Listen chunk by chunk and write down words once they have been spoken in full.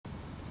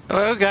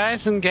Hello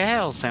guys and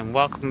gals and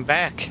welcome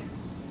back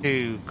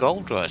to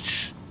Gold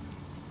Rush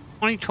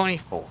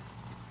 2024.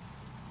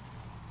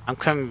 I'm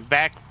coming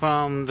back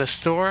from the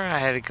store. I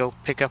had to go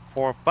pick up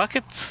 4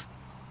 buckets. In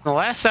the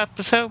last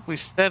episode we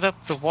set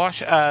up the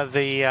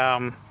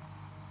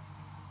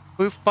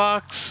roof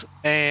box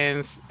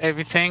and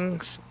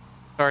everything.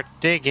 Start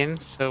digging,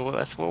 so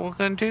that's what we're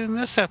going to do in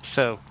this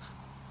episode.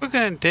 We're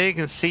going to dig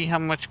and see how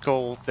much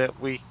gold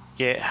that we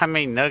get, how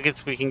many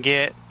nuggets we can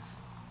get,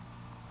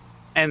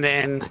 and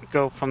then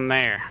go from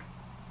there.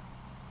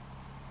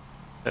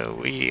 So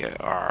we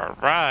are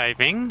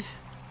arriving.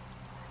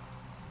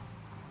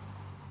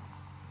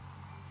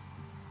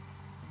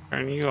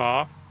 Turn you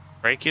off.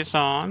 Brake is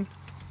on.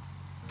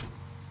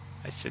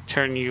 I should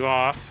turn you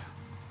off.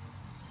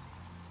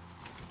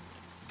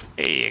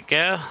 There you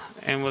go.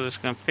 And we're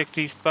just going to pick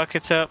these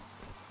buckets up.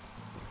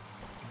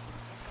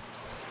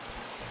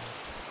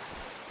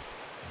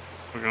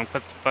 We're going to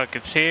put the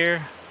buckets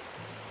here.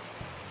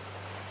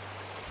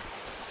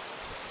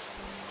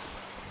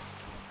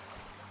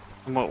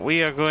 And what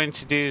we are going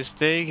to do is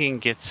dig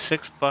and get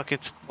 6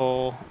 buckets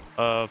full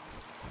of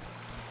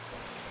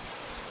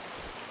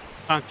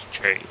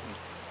concentrate.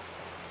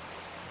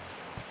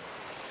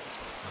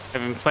 I've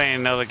been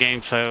playing another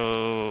game,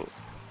 so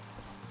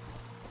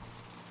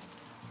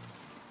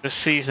this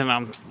season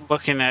I'm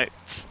looking at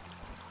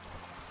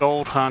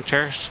Gold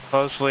Hunter.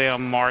 Supposedly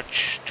on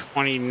March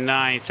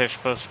 29th there's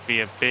supposed to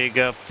be a big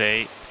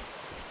update.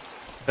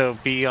 So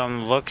be on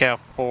the lookout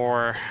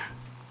for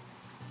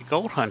the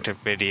Gold Hunter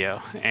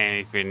video. And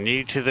if you're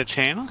new to the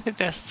channel, hit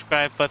that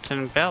subscribe button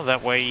and bell.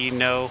 That way you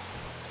know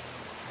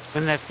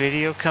when that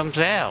video comes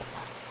out.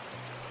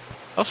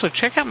 Also,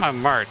 check out my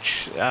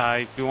merch.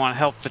 If you want to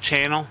help the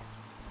channel,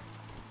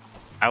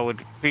 I would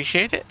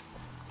appreciate it.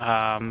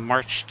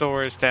 Merch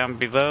store is down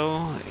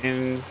below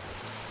in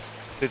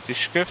the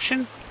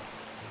description.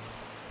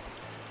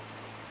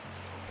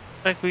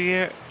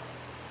 Looks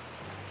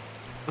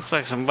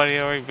like somebody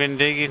already been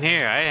digging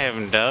here. I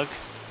haven't dug.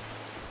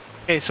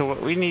 Okay, so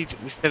what we need,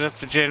 we set up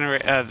the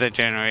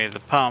generator, the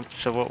pump.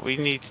 So what we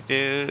need to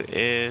do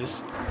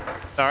is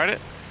start it.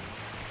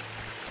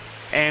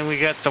 And we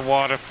got the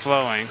water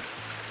flowing.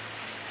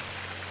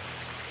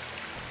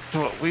 So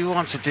what we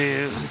want to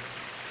do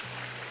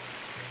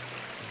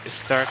is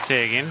start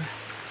digging.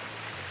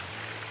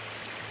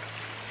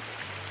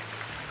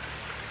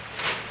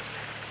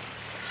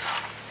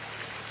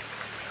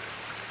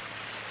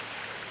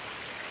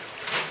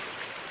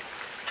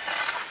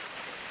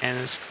 And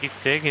just keep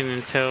digging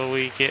until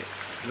we get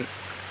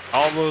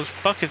all those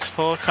buckets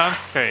full of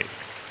concentrate.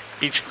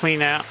 Each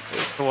clean out,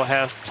 we'll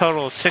have a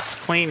total of 6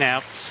 clean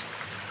outs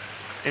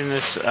in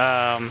this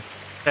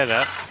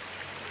setup.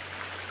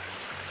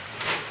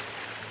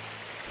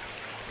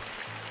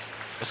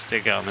 Let's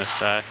dig on this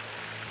side.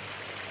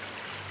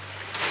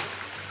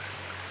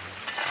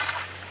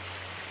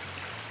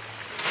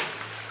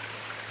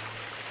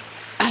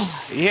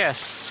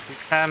 Yes, we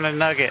found a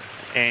nugget.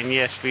 And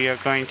yes, we are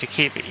going to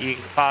keep it. You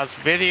can pause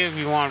the video if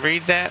you want to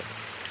read that.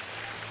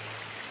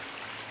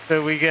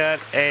 So we got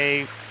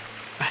a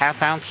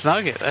half-ounce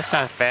nugget. That's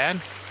not bad.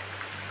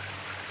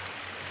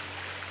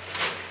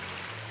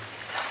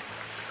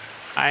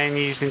 I am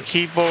using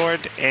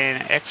keyboard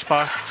and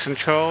Xbox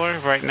controller.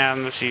 Right now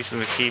I'm just using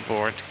the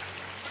keyboard.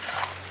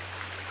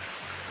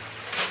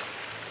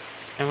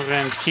 And we're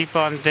going to keep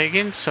on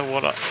digging. So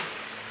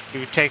if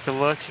you take a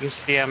look, you can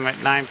see I'm at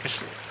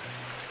 9%.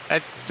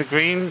 At the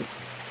green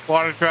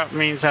water drop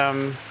means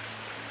I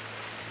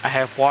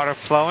have water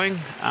flowing.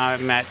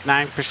 I'm at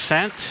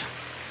 9%.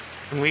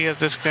 And we are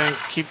just going to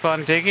keep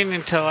on digging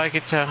until I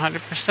get to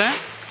 100%.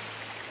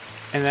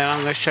 And then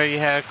I'm going to show you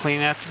how to clean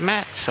out the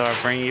mat. So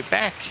I'll bring you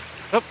back.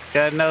 Oh,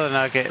 got another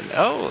nugget.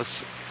 Oh,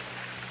 it's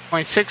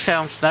 0.6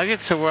 ounce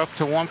nugget, so we're up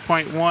to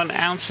 1.1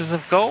 ounces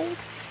of gold.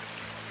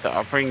 So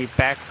I'll bring you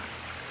back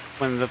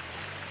when the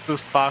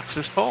sleuth box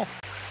is full.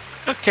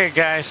 Okay,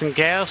 guys and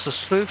gals, the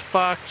sleuth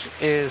box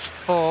is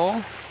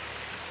full.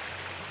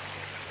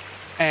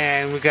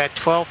 And we got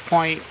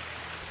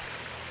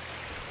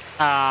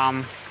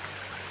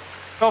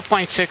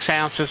 12.6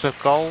 ounces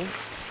of gold.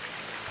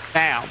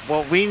 Now,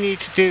 what we need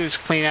to do is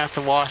clean out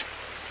the wash.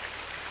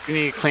 We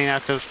need to clean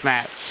out those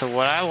mats. So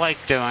what I like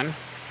doing,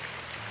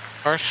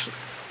 first,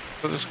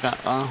 we're just going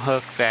to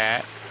unhook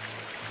that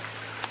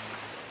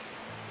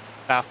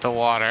out the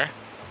water.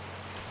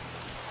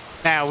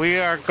 Now we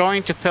are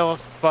going to fill up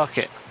the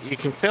bucket. You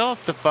can fill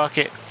up the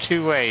bucket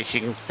 2 ways. You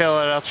can fill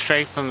it up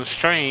straight from the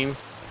stream.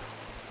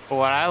 But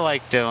what I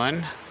like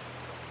doing,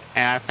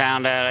 and I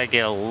found out I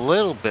get a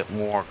little bit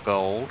more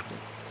gold.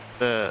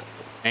 The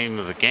name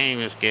of the game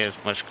is get as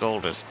much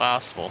gold as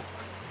possible.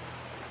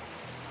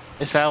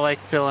 Is I like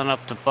filling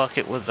up the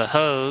bucket with the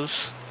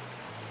hose.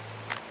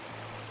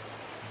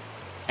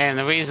 And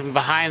the reason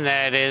behind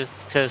that is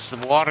because the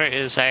water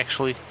is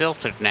actually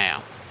filtered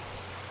now.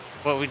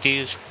 What we do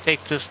is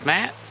take this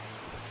mat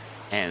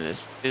and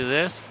let's do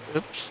this.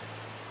 Oops.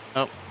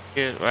 Nope.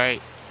 Get it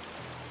right.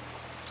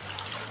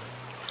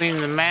 Clean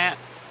the mat.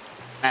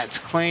 Mat's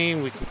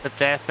clean. We can put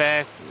that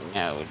back.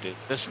 Now we'll do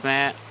this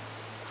mat.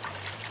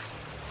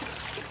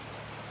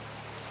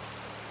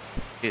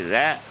 Do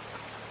that.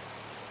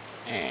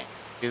 And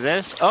do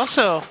this.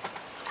 Also,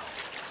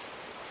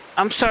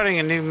 I'm starting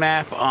a new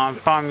map on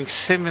Farming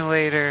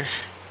Simulator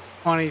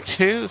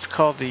 22. It's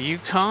called the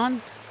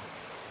Yukon.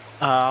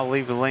 I'll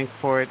leave a link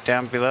for it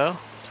down below.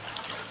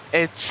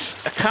 It's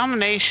a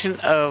combination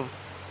of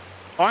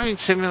Farming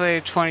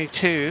Simulator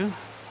 22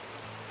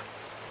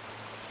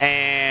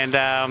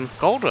 and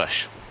Gold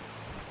Rush,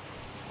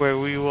 where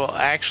we will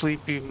actually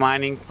be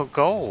mining for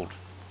gold.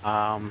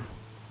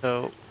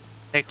 So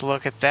take a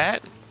look at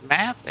that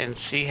map and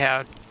see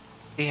how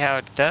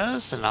it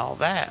does and all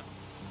that.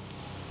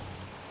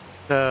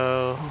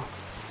 So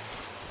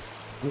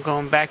I'm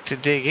going back to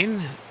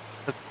digging.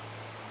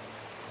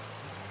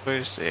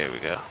 There we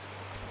go.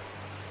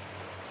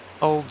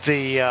 Hold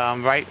the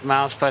right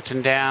mouse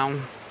button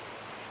down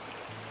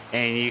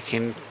and you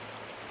can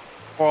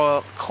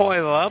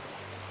coil up,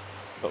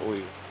 but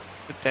we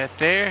put that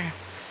there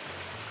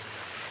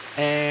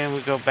and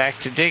we go back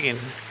to digging.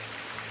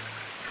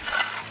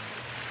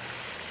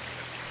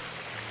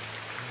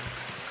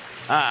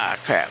 Ah,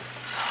 crap.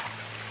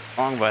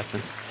 Wrong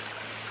button.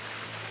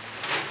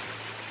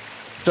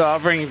 So I'll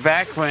bring you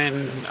back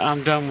when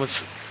I'm done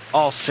with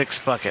all 6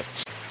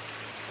 buckets.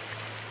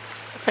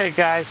 Okay,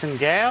 guys and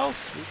gals,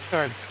 we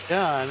are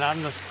done.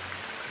 I'm just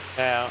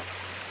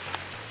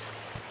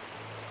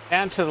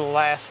down to the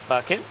last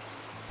bucket.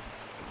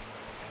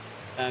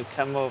 And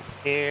come over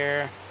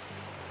here.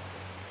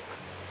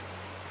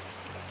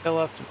 Fill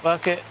up the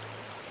bucket.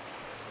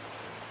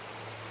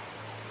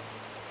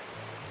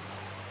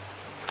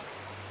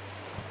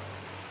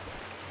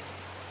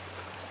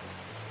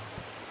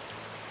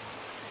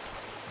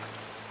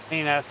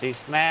 Clean out these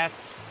mats.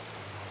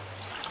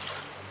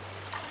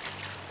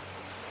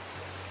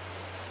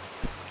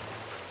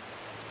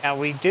 Now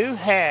we do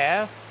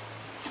have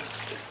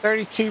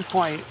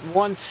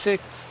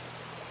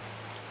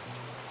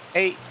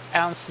 32.168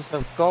 ounces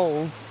of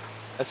gold.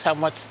 That's how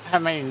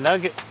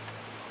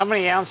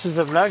many ounces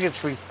of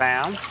nuggets we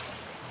found.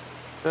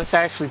 That's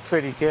actually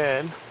pretty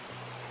good.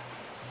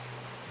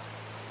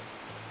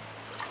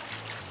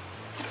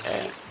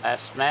 And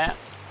last map.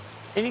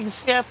 And you can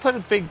see I put a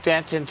big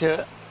dent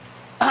into it.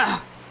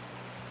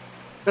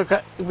 Look,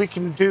 we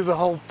can do the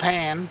whole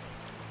pan.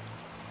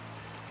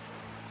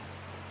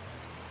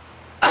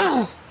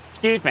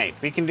 Excuse me,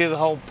 we can do the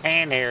whole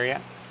pan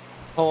area,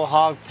 whole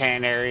hog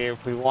pan area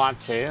if we want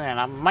to, and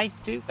I might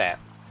do that.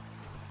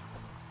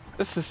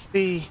 This is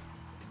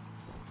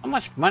how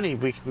much money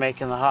we can make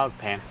in the hog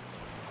pan.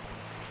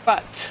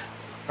 But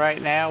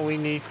right now we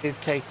need to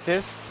take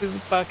this to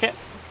the bucket.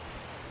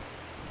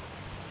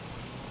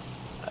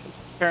 Let's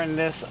turn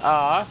this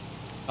off.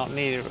 Don't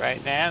need it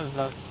right now. There's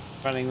no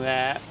running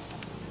that.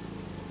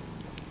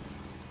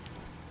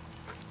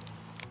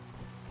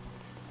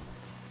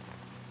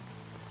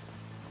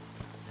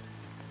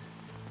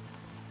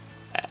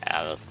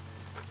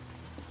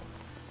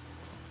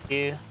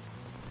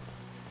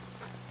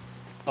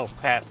 Oh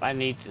crap, I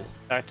need to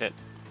start it.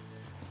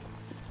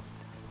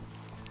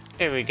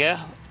 There we go.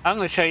 I'm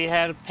going to show you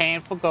how to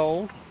pan for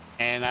gold.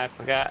 And I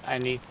forgot I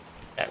need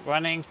that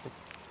running.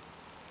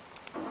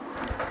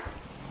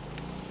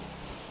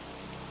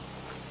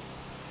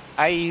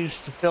 I use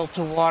the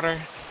filter water.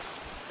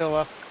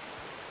 Fill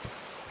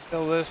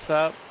this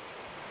up.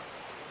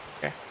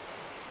 Okay.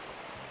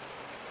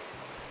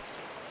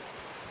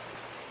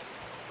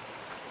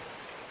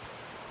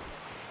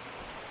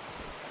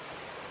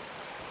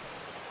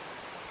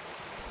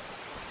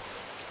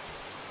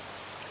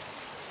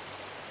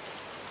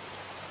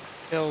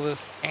 Fill this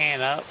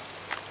pan up.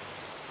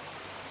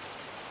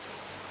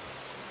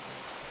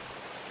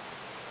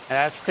 And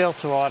that's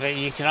filter water.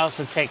 You can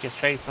also take it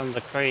straight from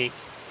the creek.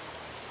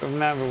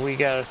 Remember, we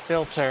got a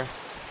filter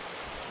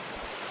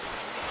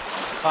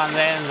on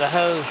the end of the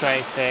hose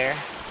right there.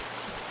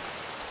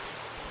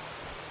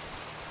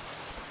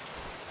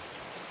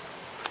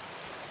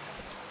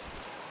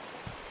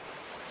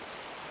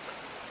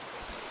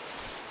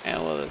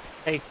 And we'll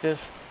take this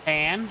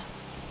pan.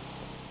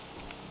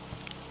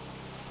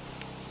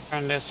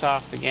 Turn this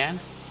off again.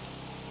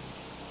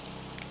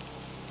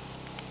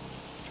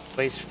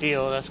 Waste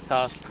fuel, that's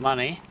cost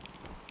money.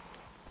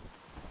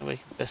 And we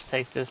can just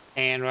take this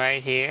pan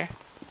right here.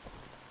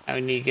 Now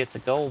we need to get the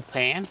gold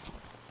pan.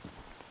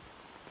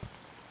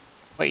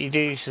 What you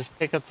do is just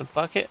pick up the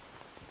bucket.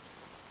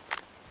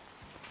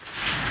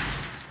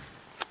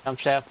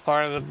 Dumps out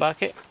part of the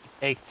bucket.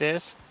 Take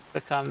this,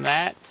 click on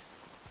that.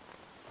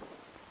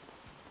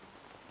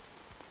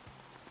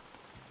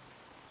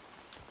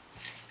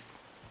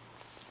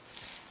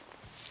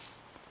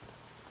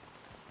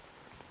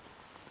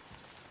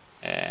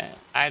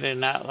 I do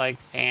not like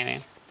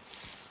panning.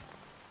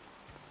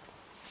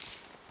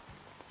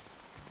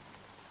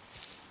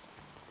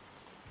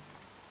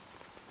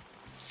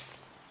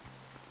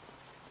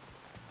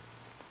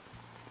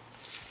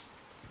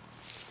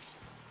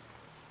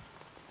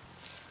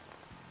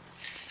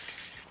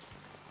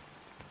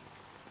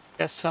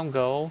 Got some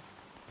gold.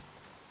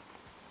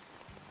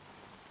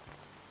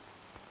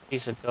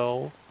 Piece of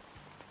gold.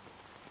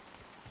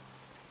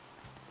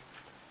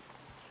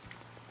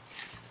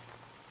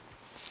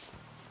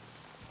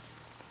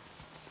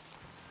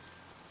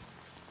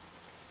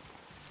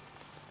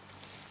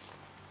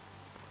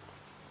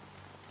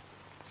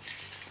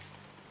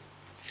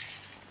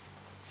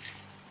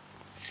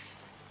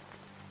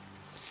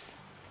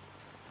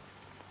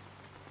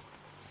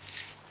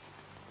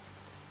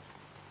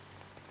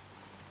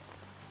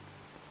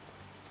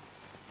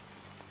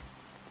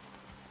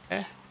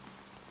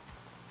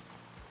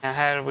 Now,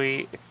 how do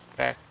we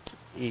expect to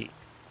eat?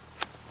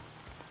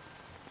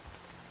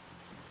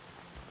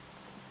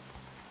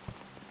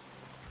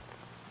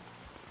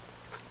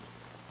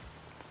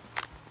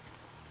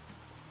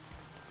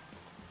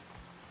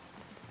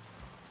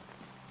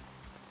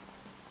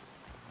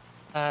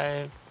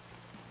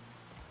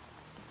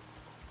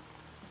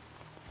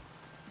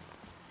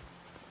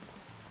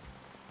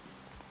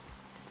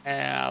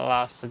 And I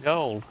lost the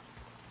gold.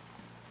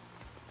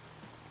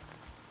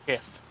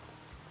 Yes.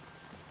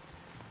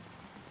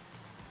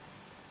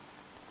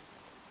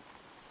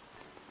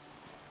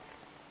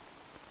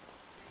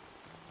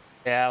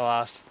 Yeah, I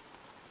lost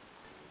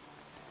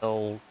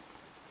gold.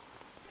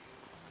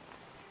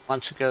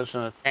 Once it goes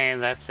in the pan,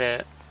 that's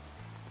it.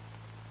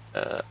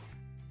 Uh,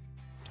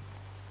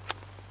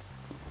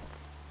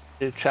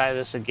 to try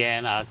this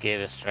again, I'll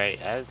get it straight.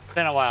 It's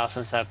been a while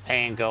since I've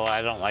panned gold.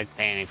 I don't like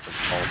panning for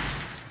gold.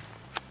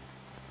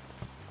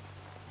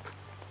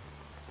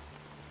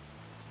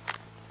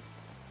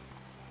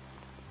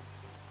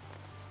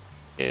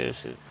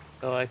 Just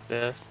go like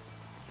this.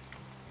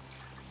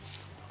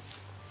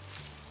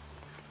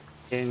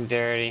 Getting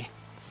dirty.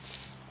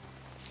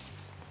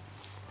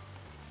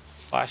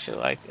 Wash it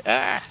like,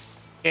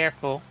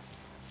 careful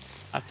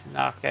not to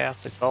knock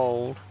out the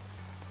gold.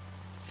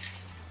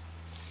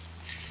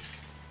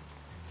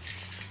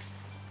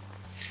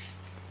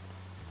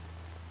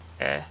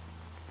 Okay.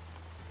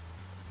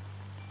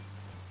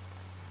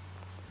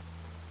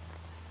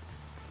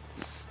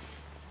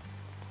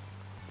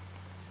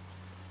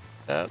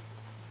 Up.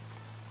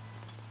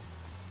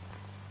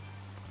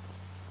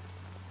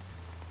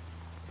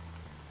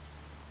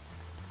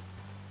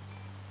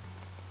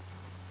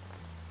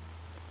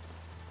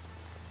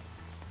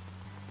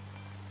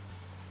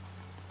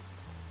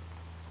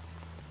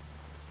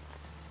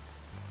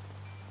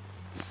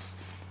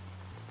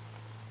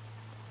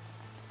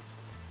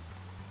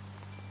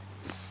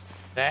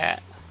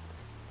 That.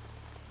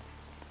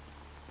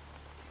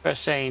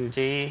 Pressing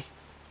D.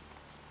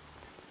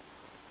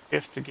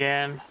 Shift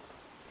again.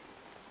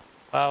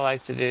 What I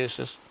like to do is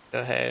just go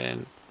ahead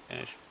and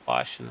finish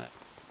washing it.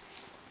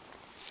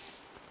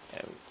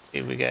 Yeah, see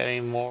if we got any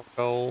more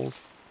gold.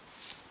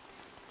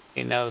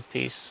 Another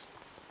piece.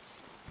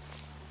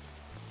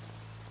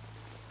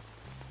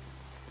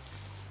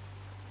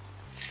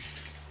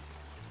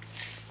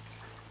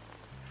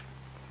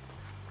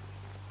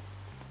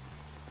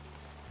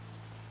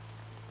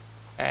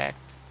 Back.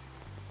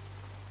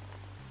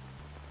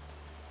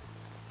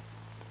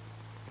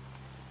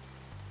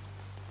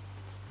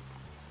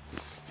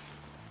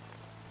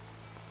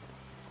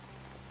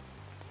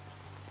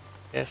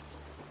 Just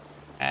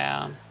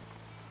down.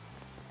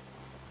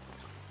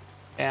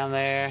 Down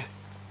there.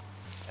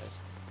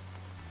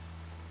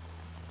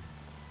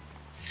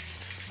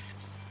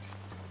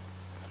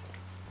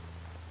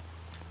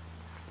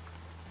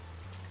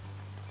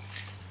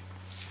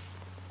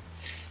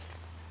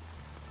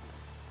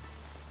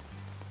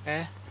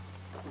 Okay.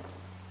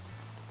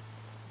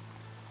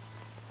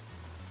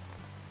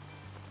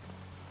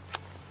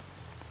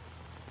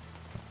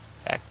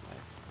 Back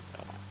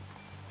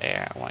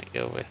there. I want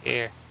you over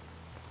here.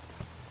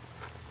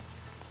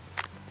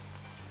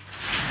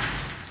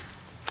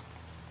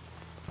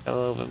 A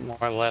little bit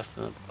more left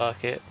in the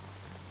bucket.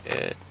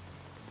 Good.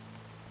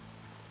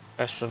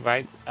 Press the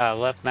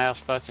left mouse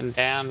button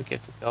down to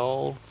get the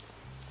gold,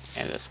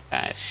 and just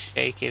kind of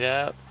shake it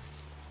up.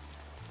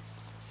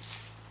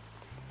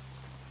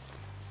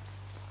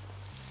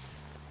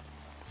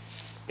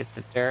 Get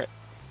the dirt,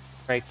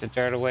 break the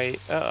dirt away.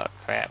 Oh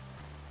crap!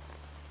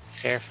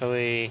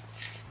 Carefully.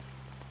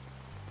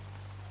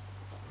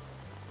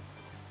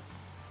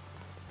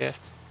 Just.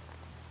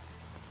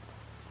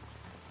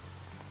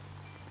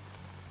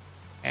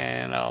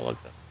 And I'll look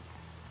up.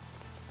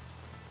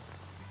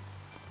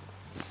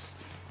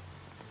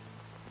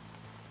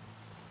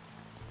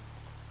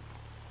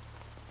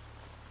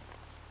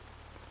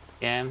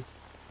 Again.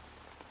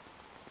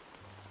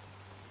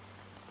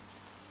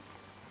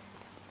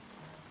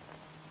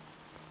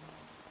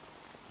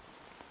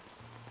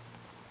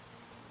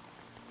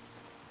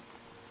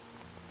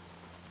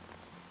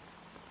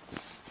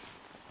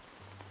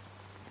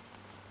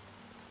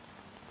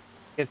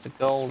 Get the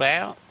gold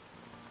out.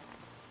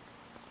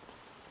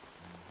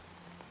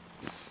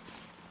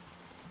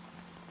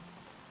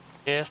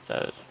 Just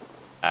those.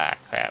 Ah,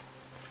 crap.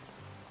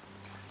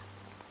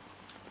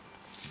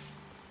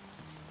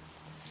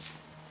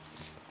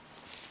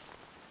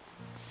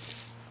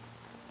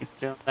 Keep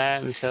doing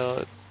that until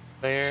it's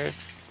cleared.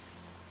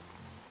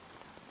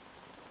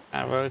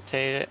 I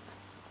rotate it.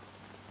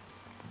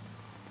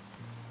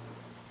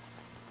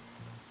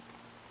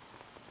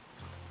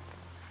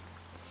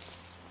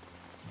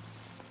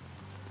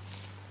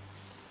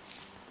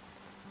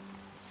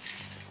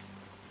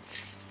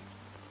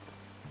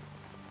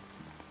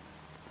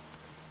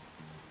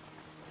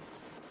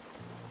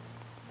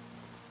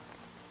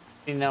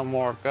 See no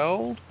more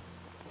gold.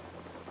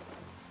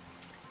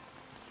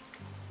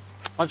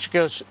 Once it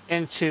goes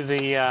into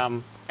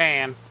the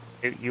pan,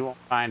 you won't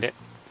find it.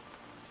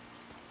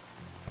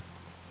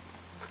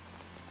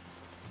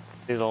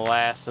 do the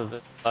last of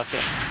this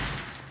bucket.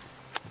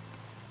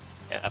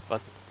 Yeah, that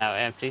bucket's now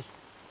empty.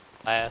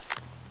 Last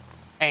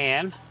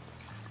pan.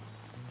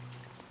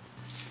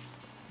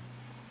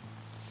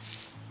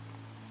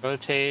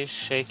 Rotate,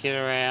 shake it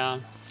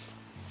around.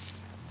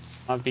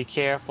 Be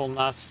careful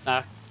not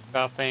to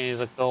drop any of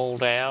the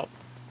gold out.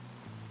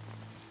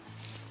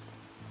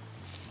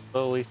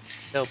 Slowly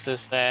tilt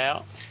this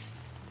out.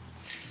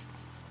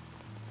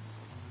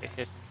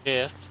 Hit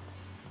shift.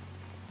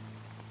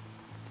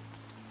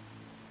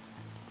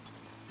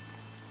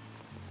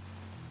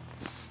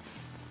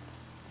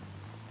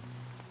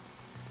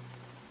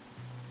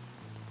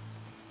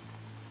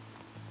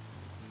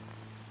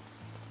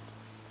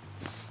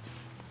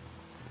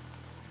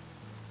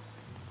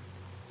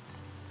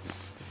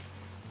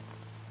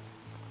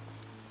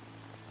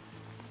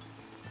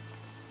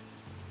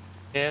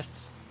 Shift.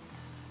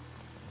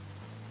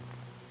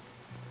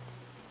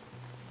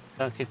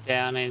 Dunk it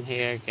down in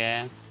here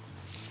again.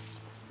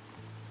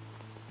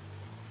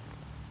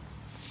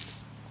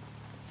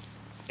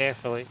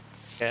 Carefully.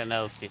 Get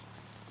another piece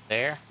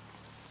there.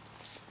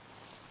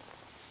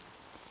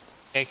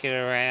 Take it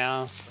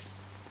around.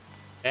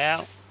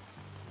 Out.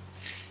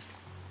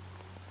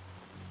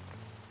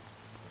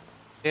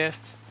 Shift.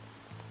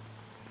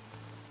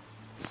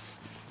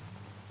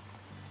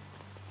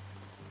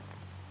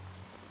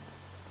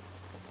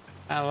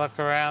 I look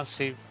around,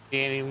 see if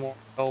there's any more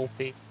gold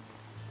pieces.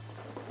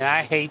 And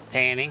I hate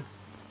panning.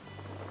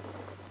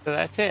 So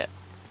that's it.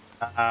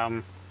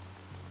 Gonna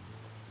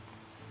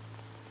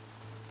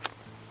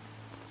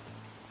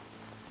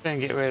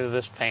get rid of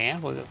this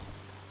pan. We'll put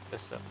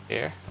this up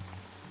here.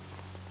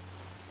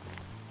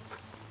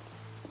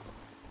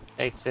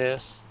 Take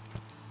this.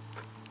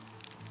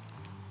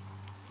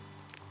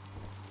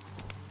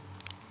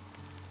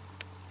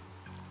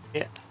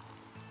 Yeah.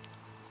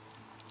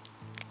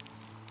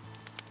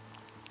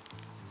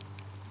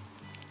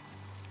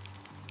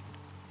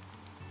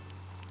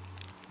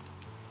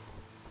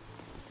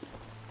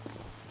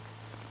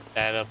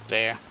 That up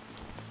there.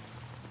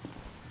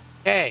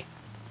 Okay.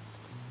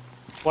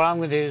 What I'm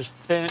going to do is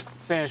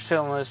finish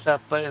filling this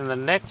up, but in the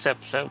next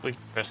episode, we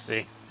can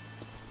proceed.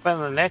 But in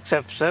the next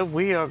episode,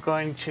 we are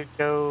going to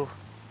go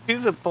to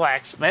the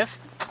blacksmith.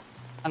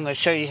 I'm going to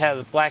show you how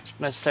the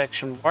blacksmith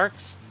section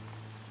works.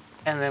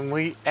 And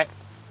then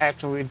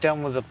after we're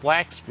done with the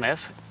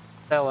blacksmith,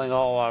 selling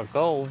all our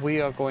gold, we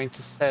are going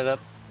to set up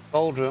the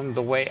gold room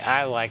the way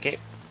I like it.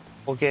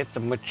 We'll get the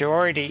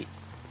majority,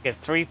 get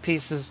 3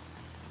 pieces,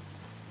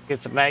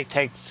 get the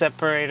magnetite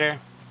separator,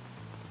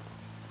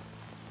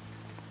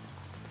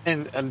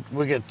 and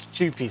we get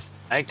 2 pieces,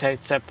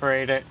 magnetite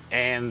separator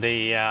and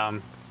the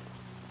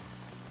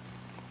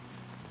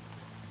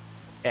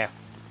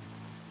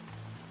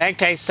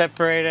magnetite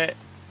separator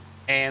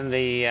and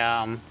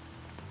the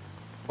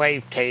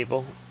wave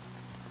table,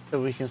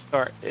 so we can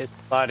start. It's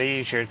a lot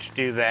easier to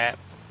do that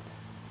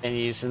than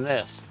using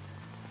this.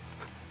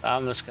 So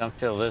I'm just going to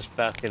fill this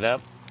bucket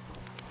up.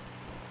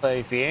 But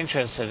if you're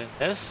interested in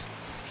this,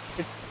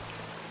 if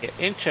you're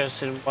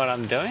interested in what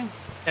I'm doing,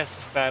 hit the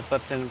subscribe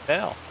button and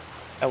bell.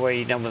 That way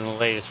you know when the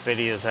latest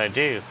videos I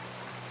do.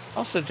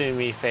 Also do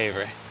me a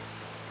favor.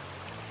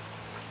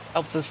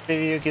 Help this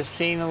video get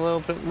seen a little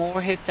bit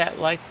more, hit that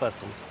like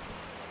button.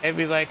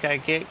 Every like I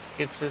get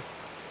gets this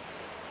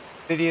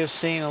video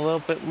seen a little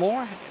bit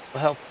more. It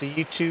will help the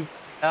YouTube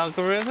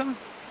algorithm.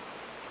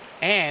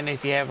 And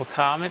if you have a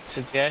comment,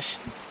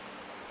 suggestion,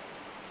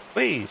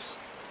 please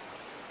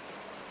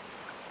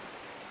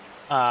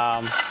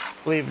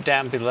leave it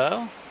down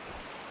below.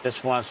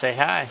 Just want to say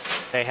hi.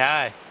 Say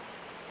hi.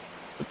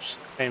 Oops,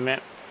 wait a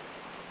minute.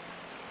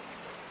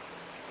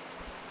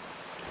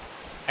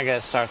 I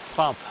gotta start the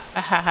pump.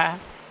 Haha.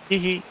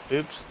 Hee.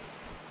 Oops.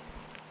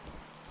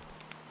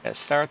 Gotta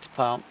start the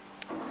pump.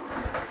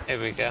 There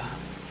we go.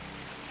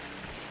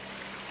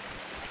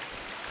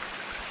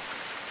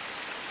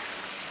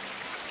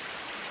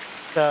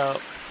 So,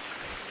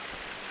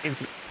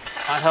 if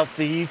I help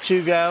the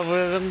YouTube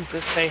algorithm,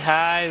 just say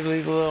hi,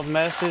 leave a little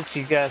message.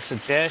 You got a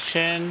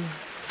suggestion?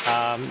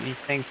 You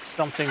think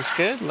something's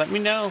good? Let me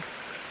know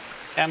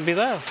down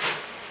below.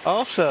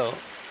 Also,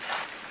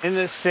 in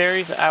this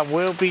series, I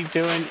will be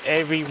doing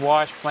every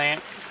wash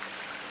plant.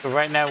 So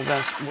right now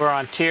we're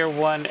on tier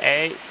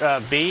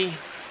 1A, B.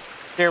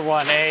 Tier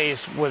 1A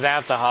is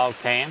without the hog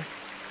pan.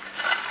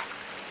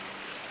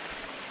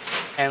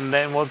 And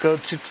then we'll go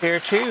to tier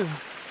 2.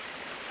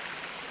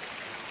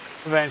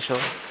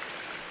 Eventually.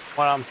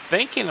 What I'm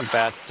thinking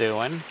about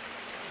doing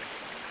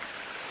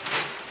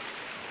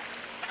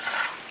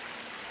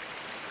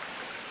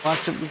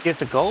once we get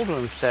the gold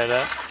room set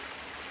up,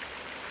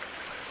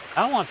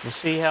 I want to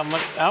see how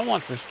much, I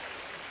want to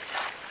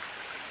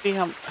see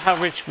how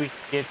rich we can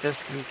get this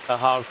from the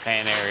hog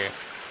pan area.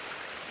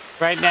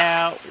 Right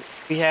now,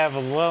 we have a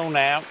loan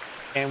out,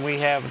 and we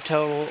have a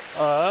total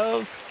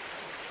of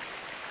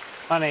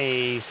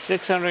money,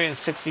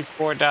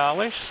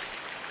 $664.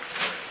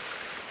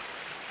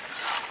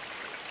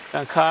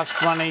 Gonna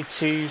cost money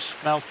to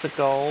smelt the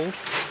gold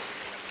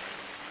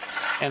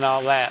and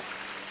all that.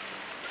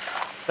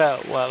 So,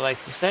 what I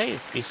like to say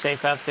is be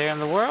safe out there in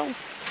the world.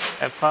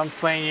 Have fun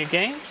playing your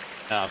games.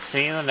 And I'll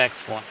see you in the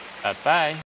next one. Bye-bye.